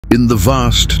In the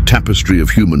vast tapestry of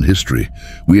human history,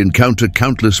 we encounter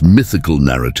countless mythical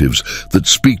narratives that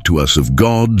speak to us of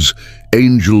gods,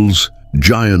 angels,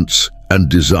 giants, and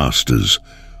disasters.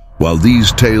 While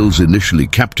these tales initially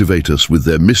captivate us with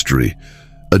their mystery,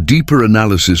 a deeper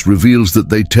analysis reveals that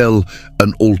they tell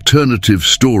an alternative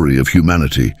story of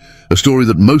humanity, a story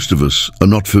that most of us are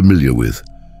not familiar with.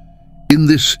 In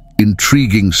this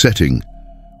intriguing setting,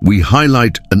 we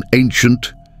highlight an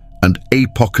ancient and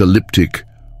apocalyptic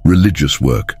religious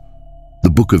work, the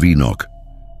Book of Enoch.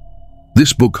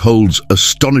 This book holds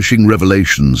astonishing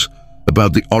revelations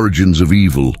about the origins of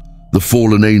evil, the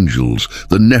fallen angels,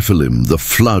 the Nephilim, the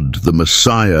flood, the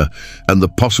Messiah, and the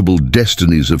possible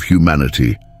destinies of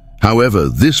humanity. However,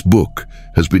 this book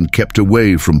has been kept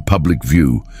away from public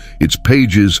view, its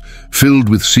pages filled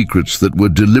with secrets that were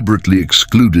deliberately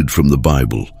excluded from the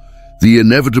Bible. The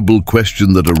inevitable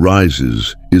question that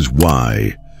arises is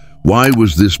why? Why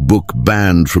was this book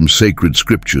banned from sacred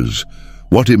scriptures?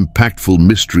 What impactful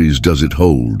mysteries does it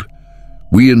hold?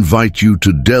 We invite you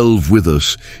to delve with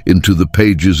us into the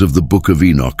pages of the Book of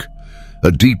Enoch,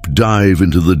 a deep dive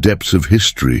into the depths of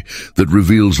history that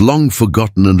reveals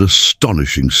long-forgotten and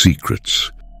astonishing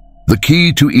secrets. The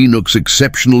key to Enoch's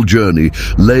exceptional journey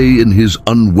lay in his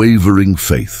unwavering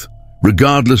faith.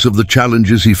 Regardless of the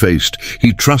challenges he faced,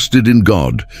 he trusted in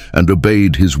God and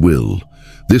obeyed his will.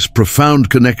 This profound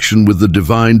connection with the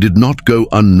divine did not go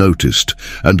unnoticed,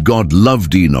 and God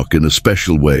loved Enoch in a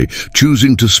special way,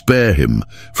 choosing to spare him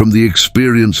from the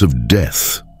experience of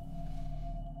death.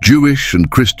 Jewish and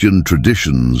Christian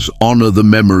traditions honor the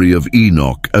memory of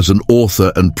Enoch as an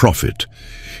author and prophet.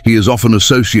 He is often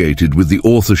associated with the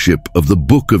authorship of the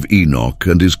Book of Enoch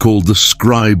and is called the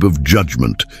Scribe of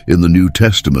Judgment in the New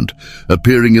Testament,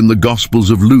 appearing in the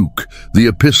Gospels of Luke, the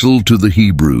Epistle to the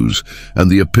Hebrews, and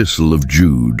the Epistle of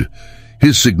Jude.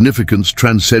 His significance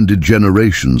transcended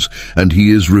generations, and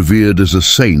he is revered as a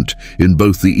saint in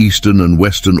both the Eastern and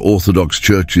Western Orthodox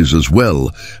churches as well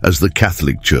as the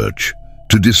Catholic Church.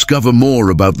 To discover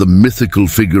more about the mythical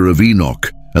figure of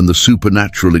Enoch and the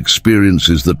supernatural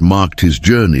experiences that marked his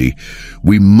journey,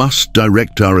 we must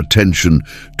direct our attention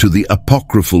to the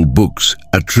apocryphal books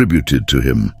attributed to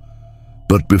him.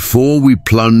 But before we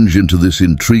plunge into this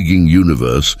intriguing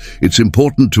universe, it's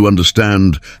important to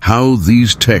understand how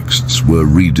these texts were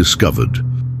rediscovered.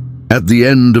 At the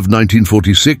end of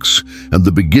 1946 and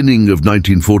the beginning of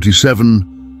 1947,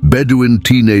 Bedouin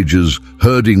teenagers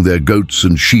herding their goats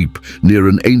and sheep near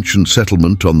an ancient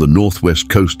settlement on the northwest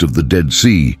coast of the Dead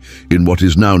Sea, in what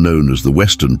is now known as the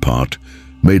western part,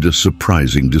 made a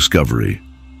surprising discovery.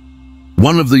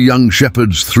 One of the young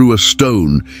shepherds threw a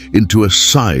stone into a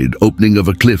side opening of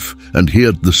a cliff and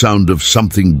heard the sound of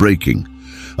something breaking.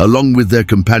 Along with their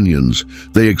companions,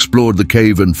 they explored the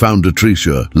cave and found a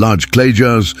treasure, large clay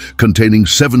jars containing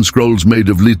 7 scrolls made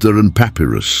of leather and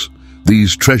papyrus.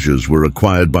 These treasures were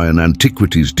acquired by an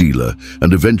antiquities dealer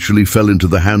and eventually fell into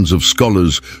the hands of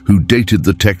scholars who dated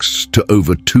the texts to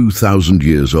over 2,000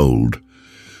 years old.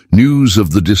 News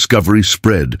of the discovery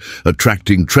spread,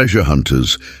 attracting treasure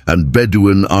hunters and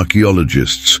Bedouin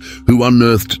archaeologists who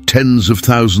unearthed tens of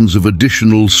thousands of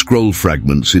additional scroll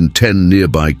fragments in 10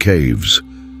 nearby caves.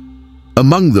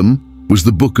 Among them was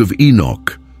the Book of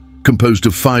Enoch, composed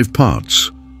of 5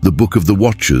 parts: the Book of the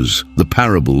Watchers, the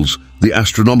Parables, the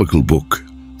Astronomical Book,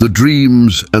 the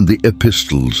Dreams, and the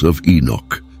Epistles of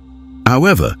Enoch.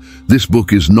 However, this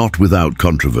book is not without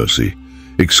controversy.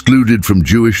 Excluded from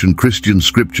Jewish and Christian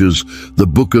scriptures, the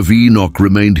Book of Enoch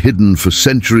remained hidden for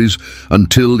centuries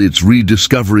until its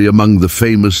rediscovery among the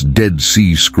famous Dead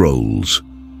Sea Scrolls.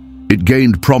 It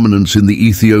gained prominence in the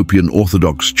Ethiopian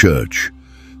Orthodox Church.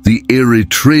 The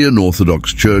Eritrean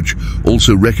Orthodox Church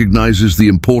also recognizes the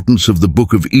importance of the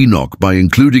Book of Enoch by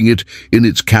including it in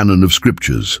its canon of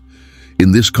scriptures.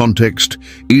 In this context,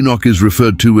 Enoch is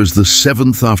referred to as the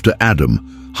 7th after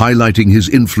Adam, highlighting his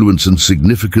influence and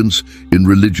significance in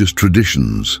religious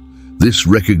traditions. This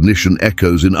recognition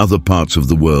echoes in other parts of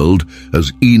the world,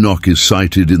 as Enoch is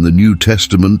cited in the New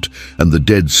Testament and the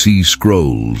Dead Sea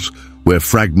Scrolls, where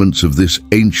fragments of this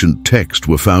ancient text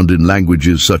were found in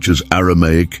languages such as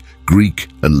Aramaic, Greek,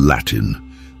 and Latin.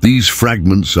 These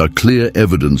fragments are clear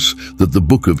evidence that the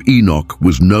Book of Enoch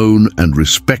was known and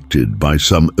respected by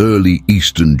some early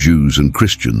Eastern Jews and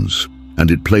Christians, and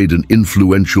it played an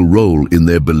influential role in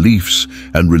their beliefs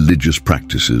and religious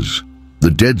practices.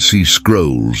 The Dead Sea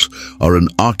Scrolls are an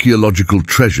archaeological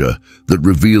treasure that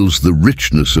reveals the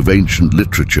richness of ancient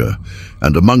literature,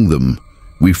 and among them,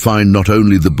 we find not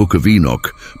only the Book of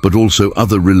Enoch, but also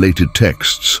other related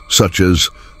texts, such as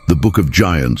the Book of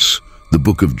Giants, the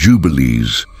Book of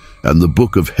Jubilees, and the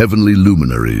Book of Heavenly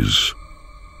Luminaries.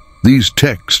 These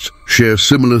texts share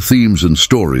similar themes and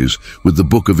stories with the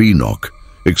Book of Enoch,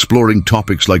 exploring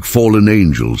topics like fallen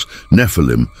angels,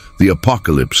 Nephilim, the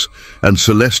apocalypse, and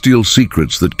celestial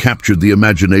secrets that captured the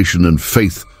imagination and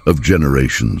faith of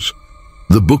generations.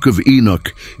 The Book of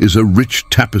Enoch is a rich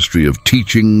tapestry of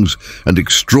teachings and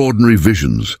extraordinary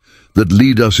visions that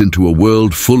lead us into a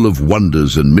world full of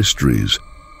wonders and mysteries.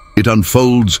 It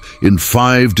unfolds in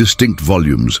 5 distinct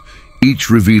volumes, each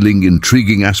revealing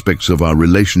intriguing aspects of our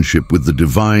relationship with the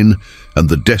divine and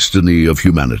the destiny of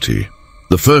humanity.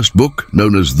 The first book,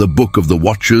 known as the Book of the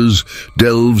Watchers,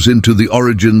 delves into the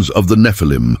origins of the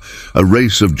Nephilim, a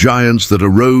race of giants that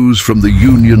arose from the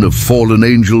union of fallen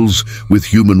angels with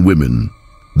human women.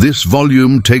 This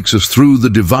volume takes us through the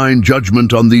divine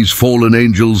judgment on these fallen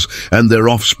angels and their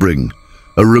offspring,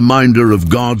 a reminder of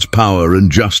God's power and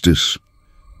justice.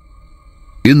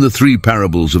 In the 3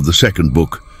 parables of the second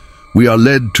book, we are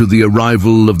led to the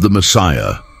arrival of the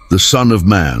Messiah, the Son of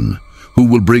Man, who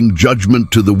will bring judgment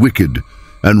to the wicked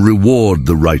and reward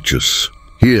the righteous.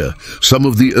 Here, some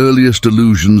of the earliest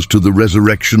allusions to the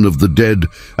resurrection of the dead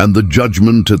and the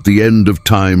judgment at the end of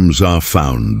times are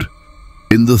found.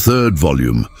 In the 3rd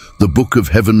volume, the Book of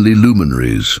Heavenly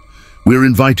Luminaries, we're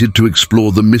invited to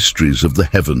explore the mysteries of the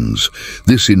heavens.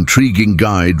 This intriguing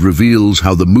guide reveals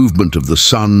how the movement of the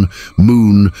sun,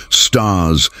 moon,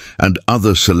 stars, and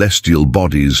other celestial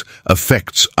bodies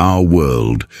affects our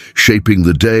world, shaping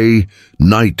the day,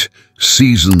 night,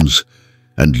 seasons,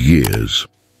 and years.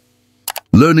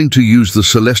 Learning to use the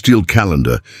celestial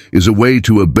calendar is a way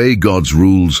to obey God's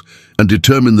rules and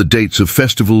determine the dates of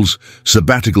festivals,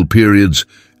 sabbatical periods,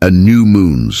 and new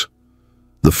moons.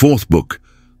 The 4th book,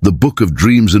 the Book of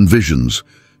Dreams and Visions,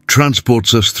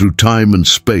 transports us through time and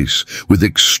space with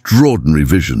extraordinary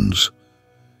visions.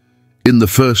 In the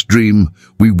first dream,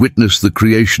 we witness the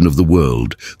creation of the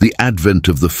world, the advent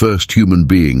of the first human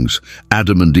beings,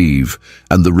 Adam and Eve,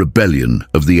 and the rebellion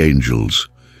of the angels.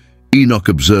 Enoch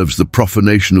observes the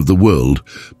profanation of the world,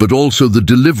 but also the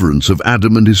deliverance of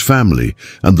Adam and his family,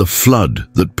 and the flood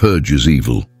that purges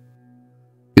evil.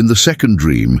 In the second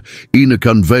dream, Enoch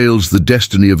unveils the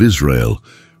destiny of Israel,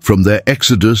 from their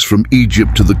exodus from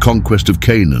Egypt to the conquest of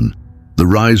Canaan, the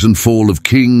rise and fall of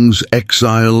kings,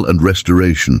 exile, and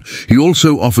restoration. He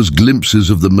also offers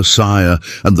glimpses of the Messiah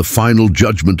and the final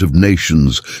judgment of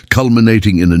nations,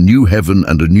 culminating in a new heaven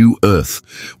and a new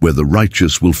earth, where the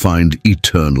righteous will find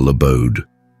eternal abode.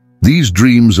 These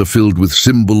dreams are filled with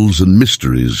symbols and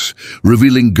mysteries,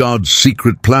 revealing God's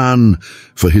secret plan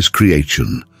for his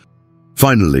creation.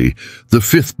 Finally, the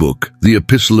 5th book, the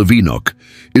Epistle of Enoch,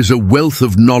 is a wealth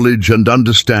of knowledge and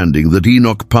understanding that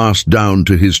Enoch passed down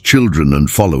to his children and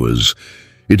followers.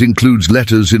 It includes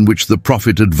letters in which the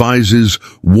prophet advises,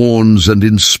 warns, and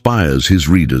inspires his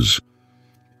readers.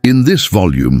 In this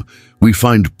volume, we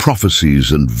find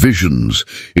prophecies and visions,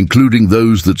 including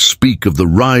those that speak of the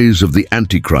rise of the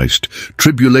Antichrist,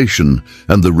 tribulation,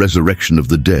 and the resurrection of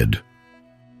the dead.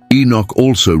 Enoch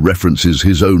also references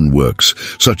his own works,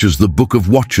 such as the Book of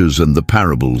Watchers and the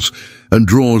Parables, and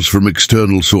draws from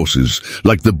external sources,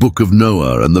 like the Book of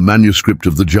Noah and the manuscript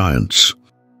of the giants.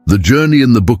 The journey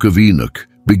in the Book of Enoch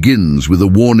begins with a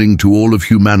warning to all of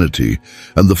humanity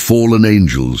and the fallen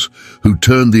angels who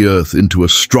turned the earth into a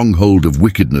stronghold of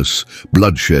wickedness,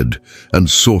 bloodshed, and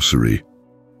sorcery.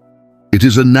 It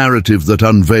is a narrative that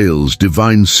unveils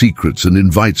divine secrets and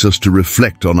invites us to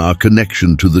reflect on our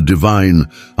connection to the divine,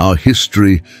 our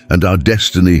history, and our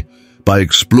destiny. By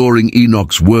exploring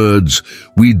Enoch's words,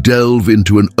 we delve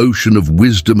into an ocean of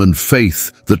wisdom and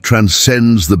faith that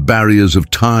transcends the barriers of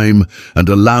time and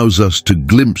allows us to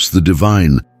glimpse the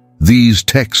divine. These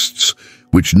texts,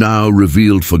 which now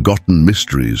revealed forgotten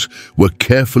mysteries, were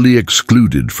carefully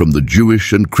excluded from the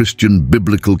Jewish and Christian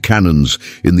biblical canons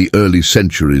in the early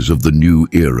centuries of the new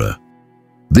era.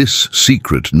 This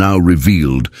secret, now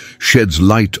revealed, sheds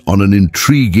light on an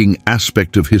intriguing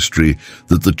aspect of history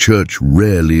that the Church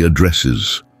rarely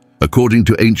addresses. According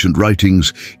to ancient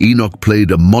writings, Enoch played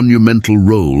a monumental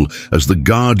role as the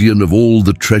guardian of all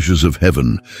the treasures of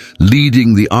heaven,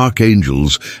 leading the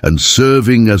archangels and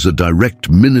serving as a direct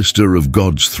minister of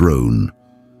God's throne.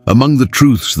 Among the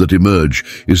truths that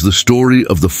emerge is the story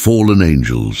of the fallen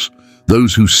angels,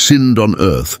 those who sinned on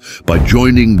earth by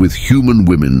joining with human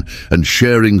women and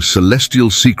sharing celestial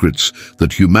secrets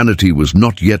that humanity was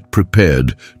not yet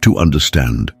prepared to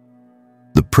understand.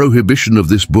 The prohibition of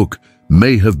this book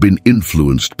may have been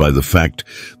influenced by the fact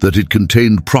that it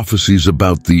contained prophecies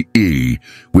about the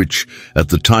which, at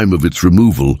the time of its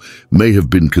removal, may have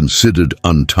been considered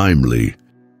untimely.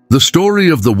 The story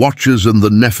of the Watchers and the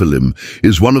Nephilim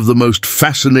is one of the most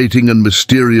fascinating and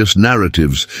mysterious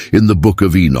narratives in the Book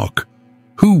of Enoch.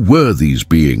 Who were these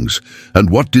beings,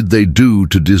 and what did they do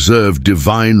to deserve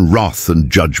divine wrath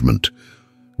and judgment?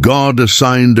 God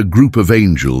assigned a group of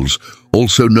angels,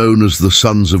 also known as the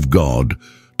sons of God,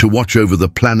 to watch over the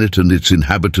planet and its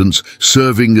inhabitants,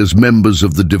 serving as members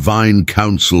of the divine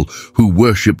council who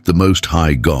worshipped the Most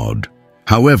High God.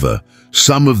 However,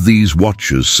 some of these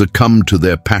watchers succumbed to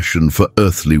their passion for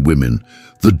earthly women,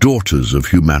 the daughters of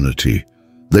humanity.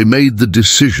 They made the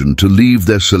decision to leave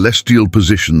their celestial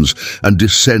positions and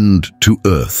descend to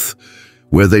earth,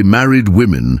 where they married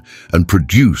women and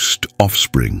produced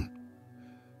offspring.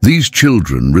 These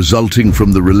children, resulting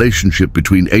from the relationship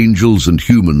between angels and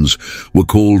humans, were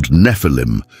called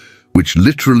Nephilim, which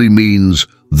literally means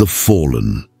the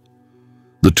fallen.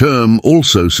 The term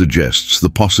also suggests the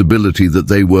possibility that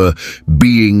they were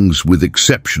beings with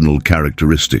exceptional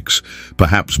characteristics,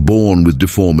 perhaps born with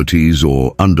deformities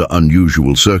or under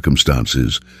unusual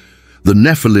circumstances. The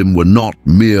Nephilim were not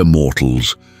mere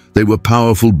mortals. They were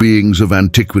powerful beings of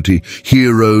antiquity,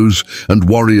 heroes and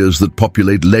warriors that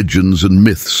populate legends and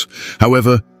myths.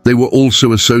 However, they were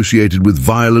also associated with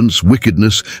violence,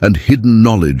 wickedness, and hidden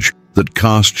knowledge that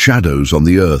cast shadows on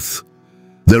the earth.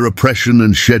 Their oppression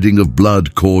and shedding of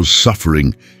blood caused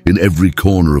suffering in every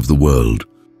corner of the world.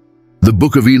 The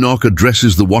Book of Enoch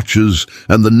addresses the Watchers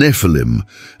and the Nephilim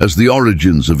as the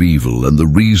origins of evil and the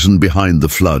reason behind the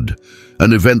flood,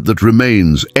 an event that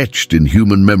remains etched in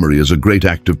human memory as a great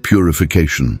act of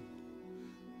purification.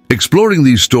 Exploring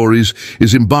these stories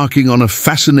is embarking on a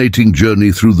fascinating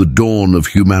journey through the dawn of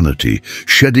humanity,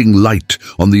 shedding light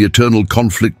on the eternal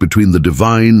conflict between the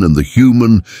divine and the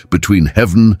human, between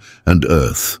heaven and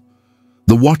earth.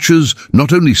 The Watchers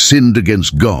not only sinned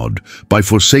against God by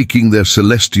forsaking their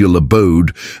celestial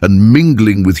abode and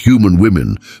mingling with human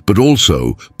women, but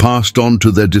also passed on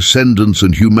to their descendants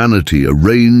and humanity a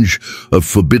range of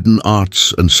forbidden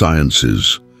arts and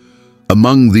sciences.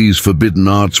 Among these forbidden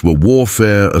arts were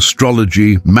warfare,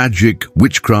 astrology, magic,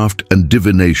 witchcraft, and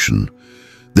divination.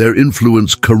 Their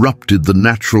influence corrupted the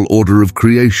natural order of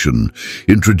creation,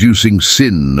 introducing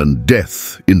sin and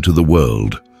death into the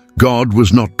world. God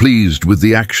was not pleased with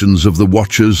the actions of the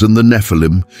Watchers and the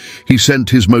Nephilim. He sent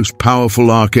his most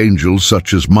powerful archangels,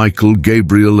 such as Michael,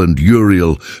 Gabriel, and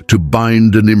Uriel, to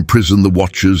bind and imprison the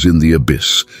Watchers in the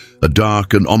abyss, a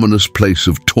dark and ominous place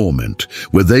of torment,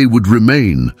 where they would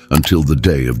remain until the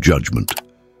day of judgment.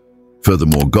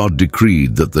 Furthermore, God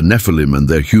decreed that the Nephilim and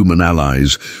their human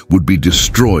allies would be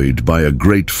destroyed by a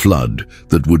great flood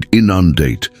that would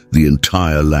inundate the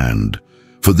entire land.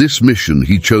 For this mission,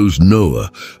 he chose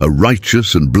Noah, a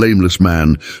righteous and blameless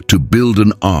man, to build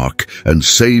an ark and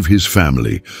save his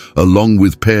family, along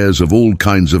with pairs of all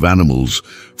kinds of animals,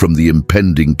 from the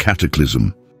impending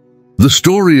cataclysm. The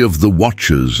story of the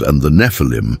Watchers and the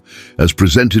Nephilim, as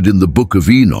presented in the Book of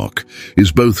Enoch,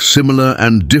 is both similar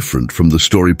and different from the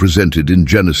story presented in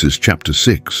Genesis chapter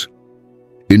 6.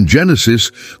 In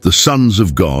Genesis, the sons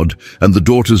of God and the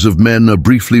daughters of men are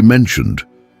briefly mentioned.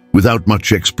 Without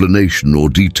much explanation or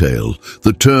detail,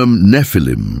 the term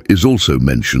Nephilim is also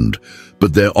mentioned,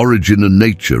 but their origin and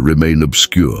nature remain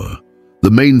obscure.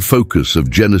 The main focus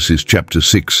of Genesis chapter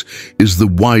 6 is the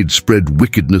widespread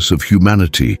wickedness of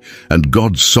humanity and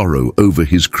God's sorrow over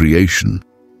his creation.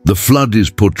 The flood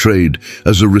is portrayed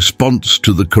as a response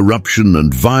to the corruption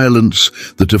and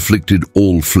violence that afflicted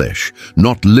all flesh,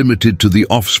 not limited to the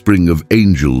offspring of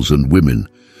angels and women.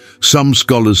 Some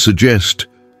scholars suggest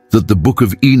that the Book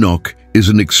of Enoch is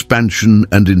an expansion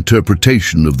and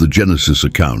interpretation of the Genesis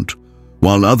account,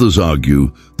 while others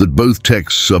argue that both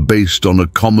texts are based on a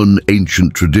common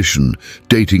ancient tradition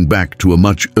dating back to a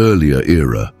much earlier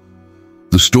era.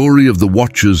 The story of the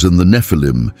Watchers and the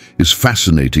Nephilim is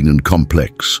fascinating and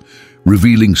complex,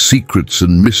 revealing secrets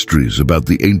and mysteries about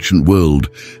the ancient world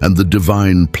and the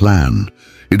divine plan.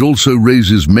 It also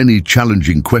raises many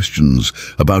challenging questions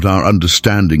about our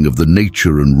understanding of the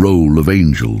nature and role of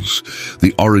angels,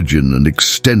 the origin and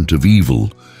extent of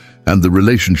evil, and the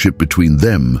relationship between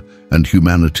them and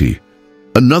humanity.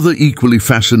 Another equally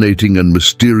fascinating and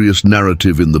mysterious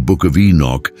narrative in the Book of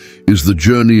Enoch is the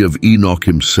journey of Enoch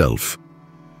himself.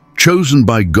 Chosen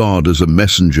by God as a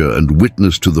messenger and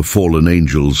witness to the fallen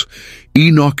angels,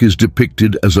 Enoch is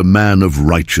depicted as a man of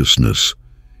righteousness.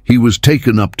 He was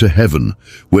taken up to heaven,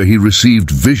 where he received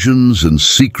visions and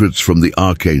secrets from the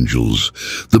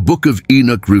archangels. The Book of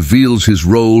Enoch reveals his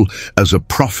role as a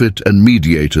prophet and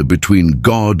mediator between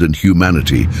God and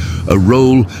humanity, a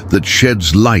role that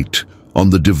sheds light on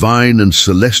the divine and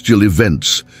celestial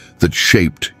events that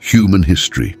shaped human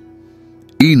history.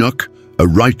 Enoch, a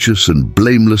righteous and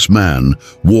blameless man,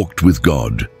 walked with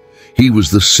God. He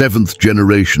was the seventh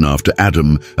generation after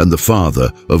Adam and the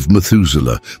father of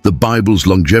Methuselah, the Bible's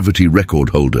longevity record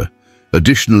holder.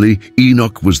 Additionally,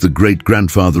 Enoch was the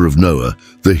great-grandfather of Noah,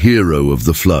 the hero of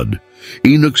the flood.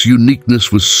 Enoch's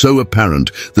uniqueness was so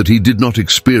apparent that he did not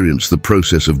experience the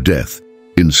process of death.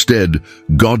 Instead,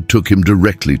 God took him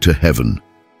directly to heaven.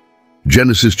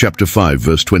 Genesis chapter 5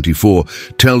 verse 24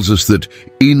 tells us that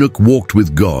Enoch walked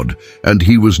with God, and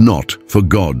he was not, for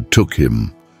God took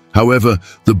him. However,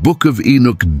 the book of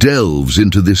Enoch delves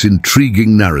into this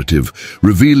intriguing narrative,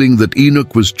 revealing that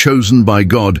Enoch was chosen by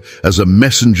God as a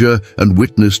messenger and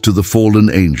witness to the fallen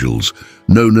angels,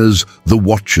 known as the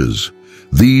Watchers.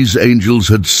 These angels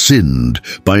had sinned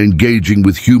by engaging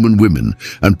with human women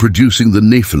and producing the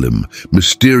Nephilim,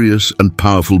 mysterious and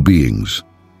powerful beings.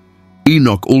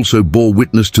 Enoch also bore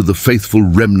witness to the faithful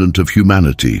remnant of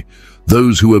humanity,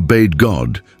 those who obeyed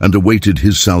God and awaited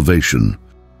his salvation.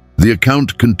 The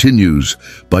account continues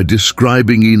by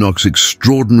describing Enoch's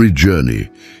extraordinary journey,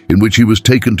 in which he was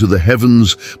taken to the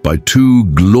heavens by two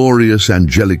glorious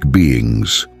angelic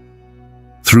beings.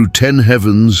 Through 10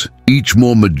 heavens, each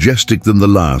more majestic than the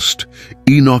last,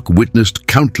 Enoch witnessed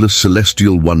countless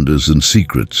celestial wonders and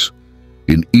secrets.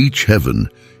 In each heaven,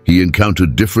 he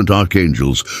encountered different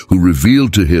archangels who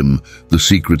revealed to him the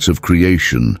secrets of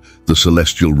creation, the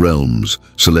celestial realms,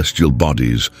 celestial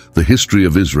bodies, the history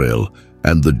of Israel,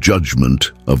 and the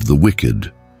judgment of the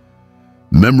wicked.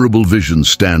 Memorable visions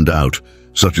stand out,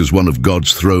 such as one of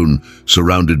God's throne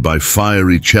surrounded by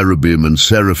fiery cherubim and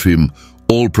seraphim,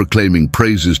 all proclaiming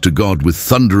praises to God with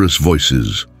thunderous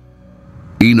voices.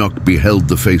 Enoch beheld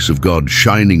the face of God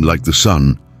shining like the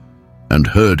sun, and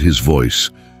heard his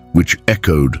voice, which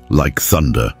echoed like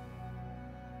thunder.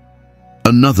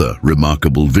 Another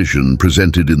remarkable vision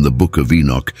presented in the book of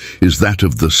Enoch is that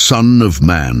of the Son of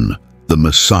Man, the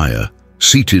Messiah,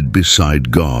 seated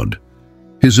beside God.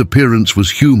 His appearance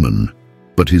was human,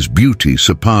 but his beauty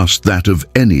surpassed that of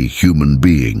any human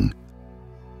being.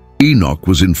 Enoch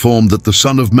was informed that the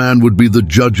Son of Man would be the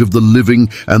judge of the living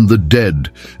and the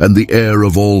dead, and the heir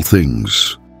of all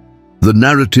things. The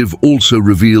narrative also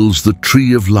reveals the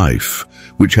tree of life,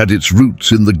 which had its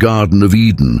roots in the Garden of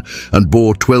Eden and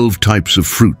bore 12 types of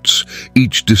fruits,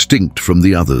 each distinct from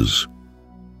the others.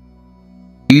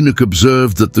 Enoch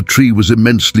observed that the tree was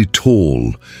immensely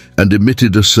tall and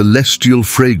emitted a celestial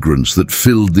fragrance that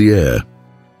filled the air.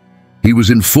 He was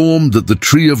informed that the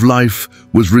tree of life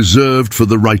was reserved for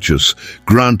the righteous,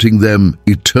 granting them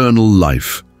eternal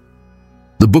life.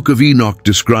 The book of Enoch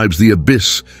describes the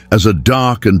abyss as a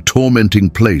dark and tormenting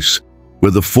place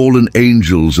where the fallen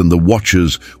angels and the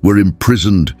watchers were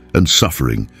imprisoned and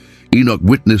suffering. Enoch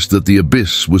witnessed that the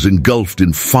abyss was engulfed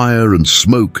in fire and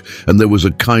smoke, and there was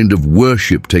a kind of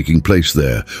worship taking place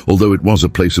there, although it was a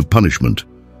place of punishment.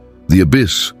 The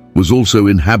abyss was also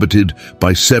inhabited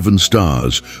by 7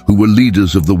 stars, who were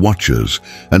leaders of the Watchers,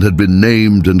 and had been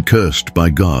named and cursed by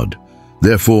God.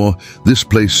 Therefore, this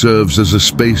place serves as a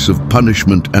space of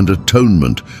punishment and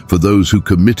atonement for those who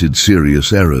committed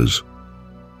serious errors.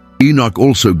 Enoch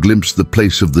also glimpsed the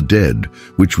place of the dead,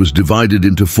 which was divided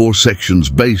into 4 sections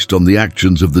based on the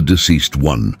actions of the deceased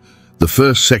one. The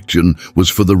first section was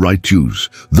for the righteous,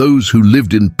 those who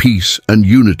lived in peace and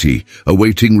unity,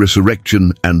 awaiting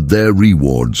resurrection and their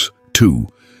rewards. 2.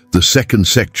 The second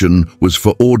section was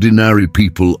for ordinary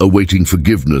people awaiting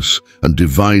forgiveness and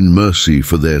divine mercy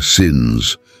for their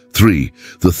sins. 3.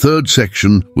 The third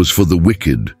section was for the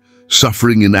wicked,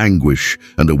 suffering in anguish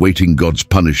and awaiting God's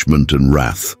punishment and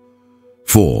wrath.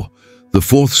 4. The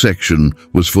fourth section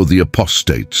was for the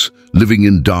apostates, living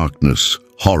in darkness,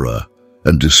 horror,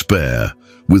 and despair,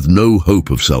 with no hope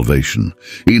of salvation.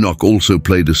 Enoch also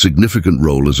played a significant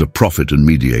role as a prophet and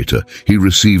mediator. He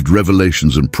received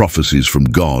revelations and prophecies from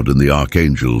God and the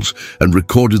archangels, and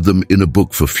recorded them in a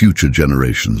book for future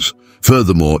generations.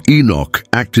 Furthermore, Enoch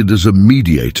acted as a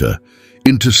mediator,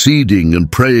 interceding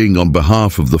and praying on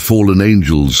behalf of the fallen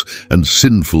angels and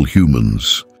sinful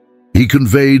humans. He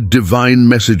conveyed divine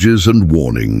messages and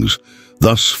warnings,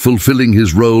 thus fulfilling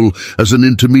his role as an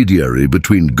intermediary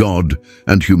between God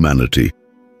and humanity.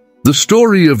 The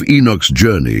story of Enoch's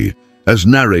journey, as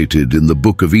narrated in the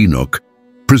book of Enoch,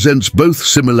 presents both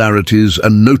similarities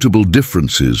and notable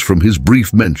differences from his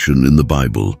brief mention in the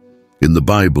Bible. In the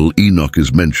Bible, Enoch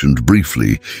is mentioned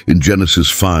briefly in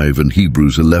Genesis 5 and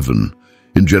Hebrews 11.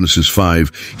 In Genesis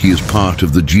 5, he is part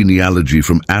of the genealogy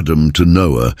from Adam to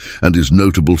Noah and is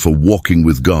notable for walking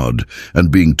with God and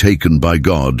being taken by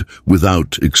God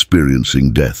without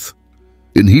experiencing death.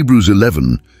 In Hebrews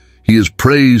 11, he is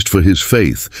praised for his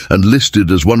faith and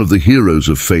listed as one of the heroes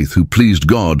of faith who pleased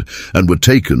God and were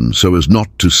taken so as not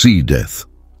to see death.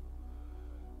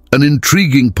 An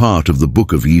intriguing part of the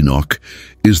Book of Enoch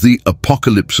is the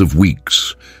Apocalypse of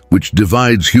Weeks, which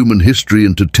divides human history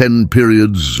into 10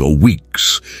 periods or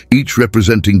weeks, each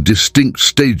representing distinct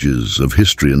stages of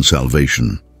history and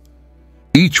salvation.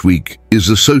 Each week is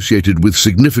associated with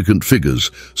significant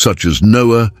figures such as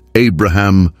Noah,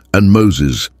 Abraham, and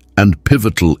Moses, and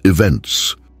pivotal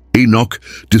events. Enoch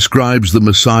describes the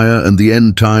Messiah and the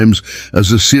end times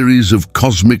as a series of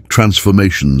cosmic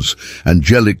transformations,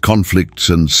 angelic conflicts,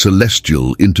 and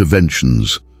celestial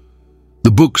interventions.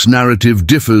 The book's narrative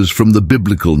differs from the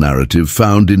biblical narrative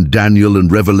found in Daniel and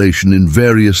Revelation in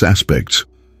various aspects.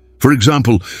 For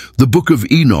example, the Book of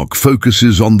Enoch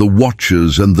focuses on the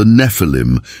Watchers and the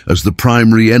Nephilim as the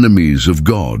primary enemies of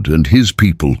God and his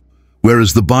people,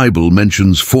 whereas the Bible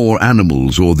mentions 4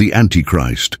 animals or the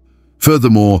Antichrist.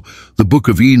 Furthermore, the Book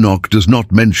of Enoch does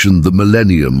not mention the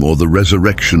millennium or the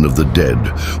resurrection of the dead,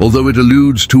 although it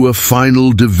alludes to a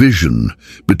final division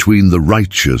between the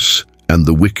righteous and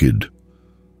the wicked.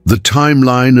 The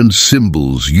timeline and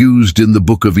symbols used in the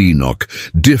Book of Enoch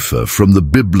differ from the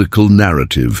biblical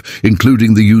narrative,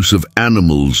 including the use of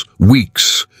animals,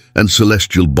 weeks, and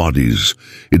celestial bodies.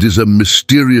 It is a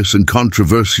mysterious and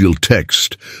controversial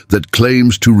text that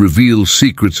claims to reveal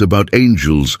secrets about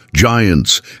angels,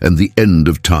 giants, and the end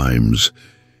of times.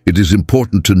 It is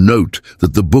important to note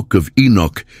that the Book of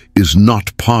Enoch is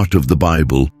not part of the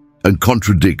Bible and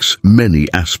contradicts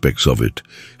many aspects of it.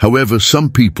 However, some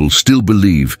people still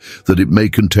believe that it may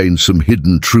contain some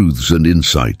hidden truths and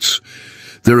insights.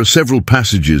 There are several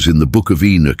passages in the Book of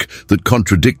Enoch that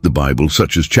contradict the Bible,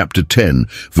 such as chapter 10,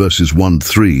 verses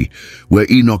 1-3,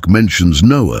 where Enoch mentions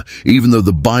Noah, even though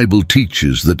the Bible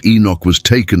teaches that Enoch was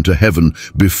taken to heaven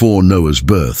before Noah's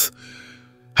birth.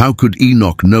 How could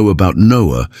Enoch know about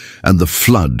Noah and the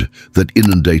flood that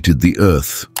inundated the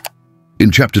earth?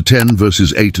 In chapter 10,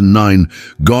 verses 8 and 9,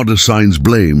 God assigns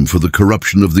blame for the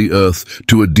corruption of the earth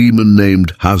to a demon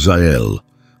named Hazael.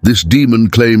 This demon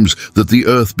claims that the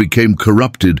earth became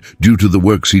corrupted due to the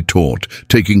works he taught,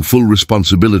 taking full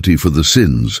responsibility for the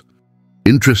sins.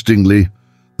 Interestingly,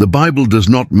 the Bible does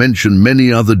not mention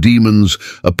many other demons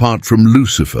apart from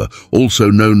Lucifer, also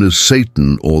known as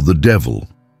Satan or the devil.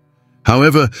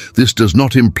 However, this does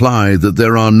not imply that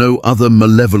there are no other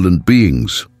malevolent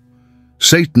beings.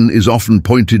 Satan is often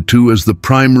pointed to as the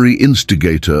primary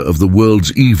instigator of the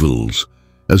world's evils,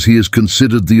 as he is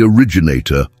considered the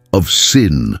originator of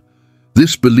sin.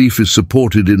 This belief is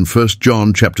supported in 1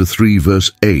 John chapter 3 verse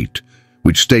 8,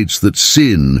 which states that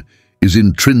sin is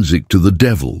intrinsic to the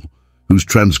devil, whose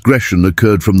transgression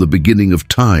occurred from the beginning of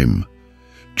time.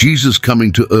 Jesus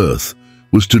coming to earth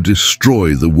was to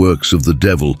destroy the works of the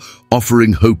devil,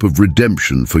 offering hope of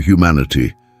redemption for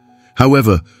humanity.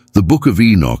 However, the Book of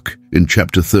Enoch, in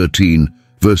chapter 13,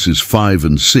 verses 5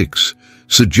 and 6,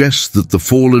 suggests that the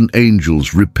fallen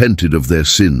angels repented of their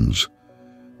sins.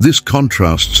 This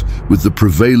contrasts with the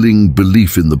prevailing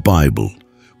belief in the Bible,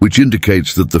 which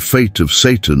indicates that the fate of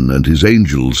Satan and his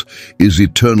angels is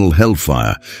eternal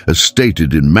hellfire, as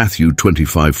stated in Matthew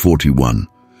 25:41.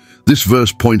 This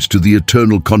verse points to the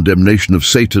eternal condemnation of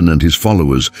Satan and his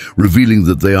followers, revealing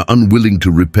that they are unwilling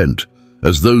to repent,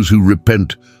 as those who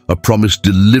repent are promised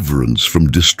deliverance from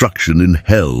destruction in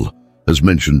hell, as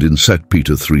mentioned in 2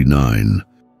 Peter 3:9.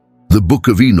 The Book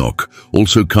of Enoch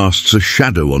also casts a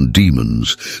shadow on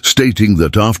demons, stating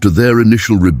that after their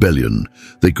initial rebellion,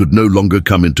 they could no longer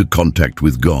come into contact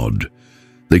with God.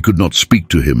 They could not speak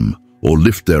to him or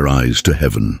lift their eyes to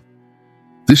heaven.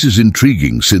 This is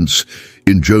intriguing since,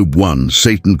 in Job 1,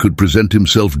 Satan could present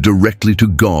himself directly to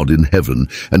God in heaven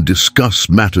and discuss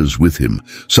matters with him,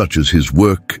 such as his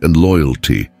work and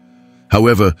loyalty.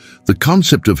 However, the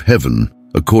concept of heaven,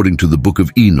 according to the Book of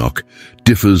Enoch,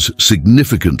 differs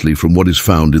significantly from what is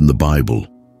found in the Bible.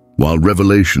 While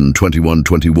Revelation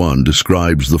 21:21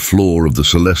 describes the floor of the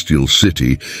celestial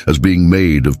city as being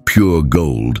made of pure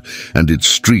gold and its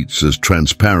streets as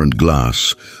transparent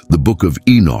glass, the Book of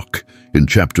Enoch, in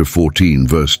chapter 14,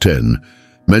 verse 10,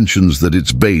 mentions that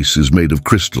its base is made of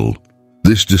crystal.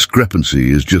 This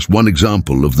discrepancy is just one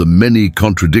example of the many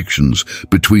contradictions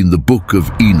between the Book of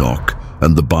Enoch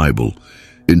and the Bible.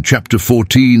 In chapter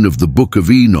 14 of the Book of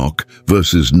Enoch,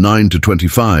 verses 9 to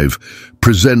 25,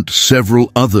 present several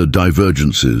other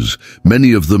divergences,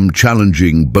 many of them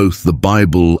challenging both the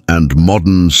Bible and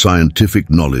modern scientific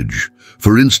knowledge.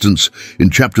 For instance,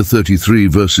 in chapter 33,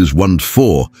 verses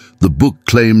 1-4, the book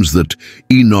claims that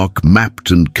Enoch mapped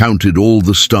and counted all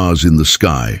the stars in the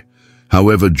sky.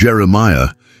 However, Jeremiah,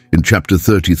 in chapter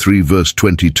 33, verse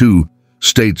 22,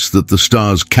 states that the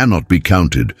stars cannot be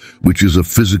counted, which is a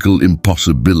physical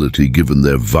impossibility given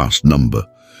their vast number.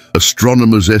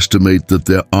 Astronomers estimate that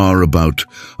there are about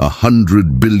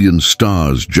 100 billion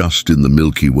stars just in the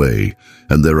Milky Way,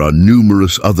 and there are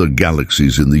numerous other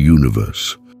galaxies in the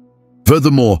universe.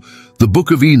 Furthermore, the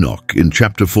Book of Enoch in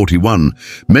chapter 41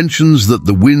 mentions that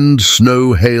the wind,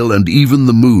 snow, hail, and even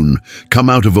the moon come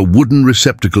out of a wooden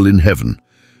receptacle in heaven,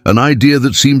 an idea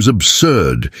that seems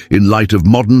absurd in light of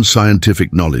modern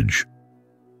scientific knowledge.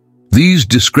 These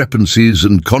discrepancies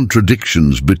and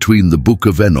contradictions between the Book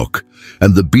of Enoch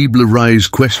and the Bible raise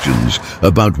questions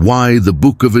about why the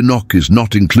Book of Enoch is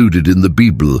not included in the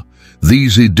Bible.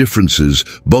 These differences,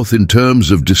 both in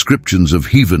terms of descriptions of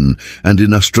heaven and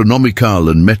in astronomical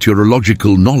and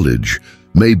meteorological knowledge,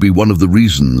 may be one of the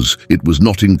reasons it was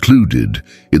not included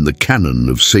in the canon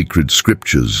of sacred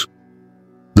scriptures.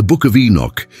 The Book of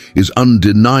Enoch is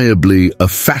undeniably a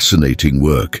fascinating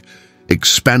work,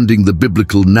 expanding the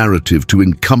biblical narrative to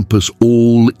encompass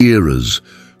all eras,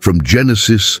 from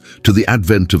Genesis to the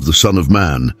advent of the Son of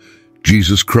Man,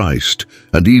 Jesus Christ,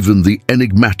 and even the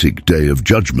enigmatic Day of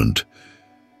Judgment.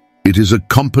 It is a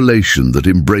compilation that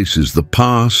embraces the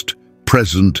past,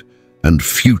 present, and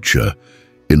future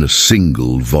in a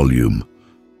single volume.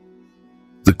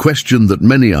 The question that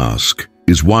many ask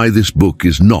is why this book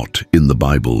is not in the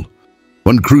Bible.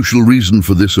 One crucial reason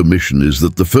for this omission is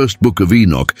that the first book of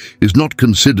Enoch is not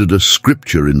considered a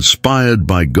scripture inspired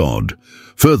by God.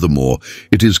 Furthermore,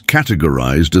 it is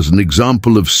categorized as an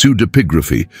example of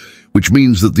pseudepigraphy, which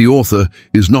means that the author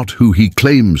is not who he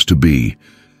claims to be.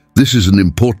 This is an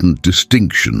important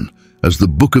distinction, as the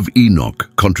Book of Enoch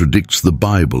contradicts the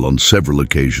Bible on several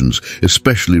occasions,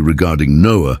 especially regarding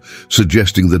Noah,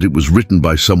 suggesting that it was written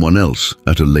by someone else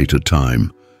at a later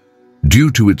time. Due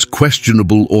to its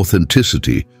questionable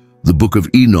authenticity, the Book of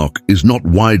Enoch is not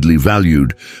widely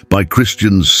valued by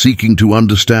Christians seeking to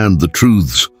understand the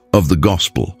truths of the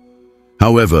gospel.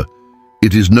 However,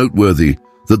 it is noteworthy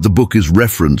that the book is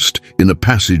referenced in a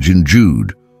passage in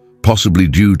Jude, possibly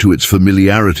due to its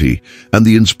familiarity and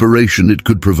the inspiration it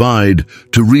could provide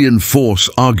to reinforce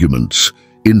arguments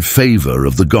in favor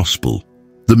of the gospel.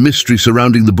 The mystery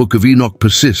surrounding the Book of Enoch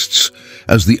persists,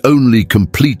 as the only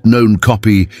complete known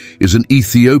copy is an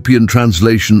Ethiopian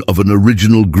translation of an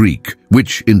original Greek,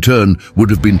 which, in turn, would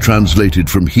have been translated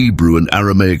from Hebrew and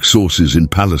Aramaic sources in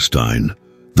Palestine.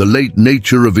 The late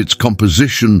nature of its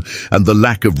composition and the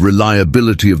lack of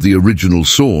reliability of the original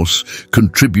source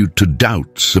contribute to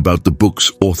doubts about the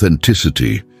book's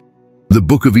authenticity. The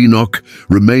Book of Enoch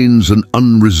remains an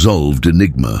unresolved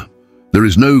enigma. There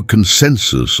is no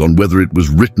consensus on whether it was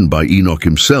written by Enoch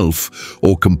himself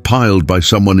or compiled by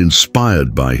someone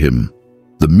inspired by him.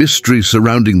 The mystery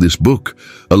surrounding this book,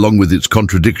 along with its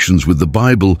contradictions with the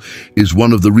Bible, is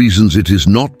one of the reasons it is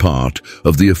not part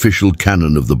of the official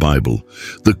canon of the Bible.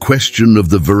 The question of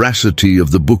the veracity of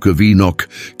the Book of Enoch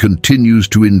continues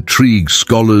to intrigue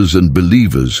scholars and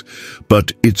believers,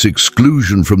 but its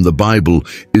exclusion from the Bible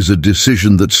is a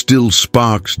decision that still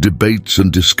sparks debates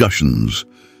and discussions.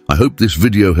 I hope this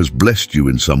video has blessed you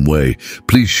in some way.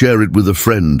 Please share it with a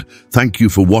friend. Thank you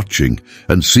for watching,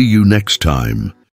 and see you next time.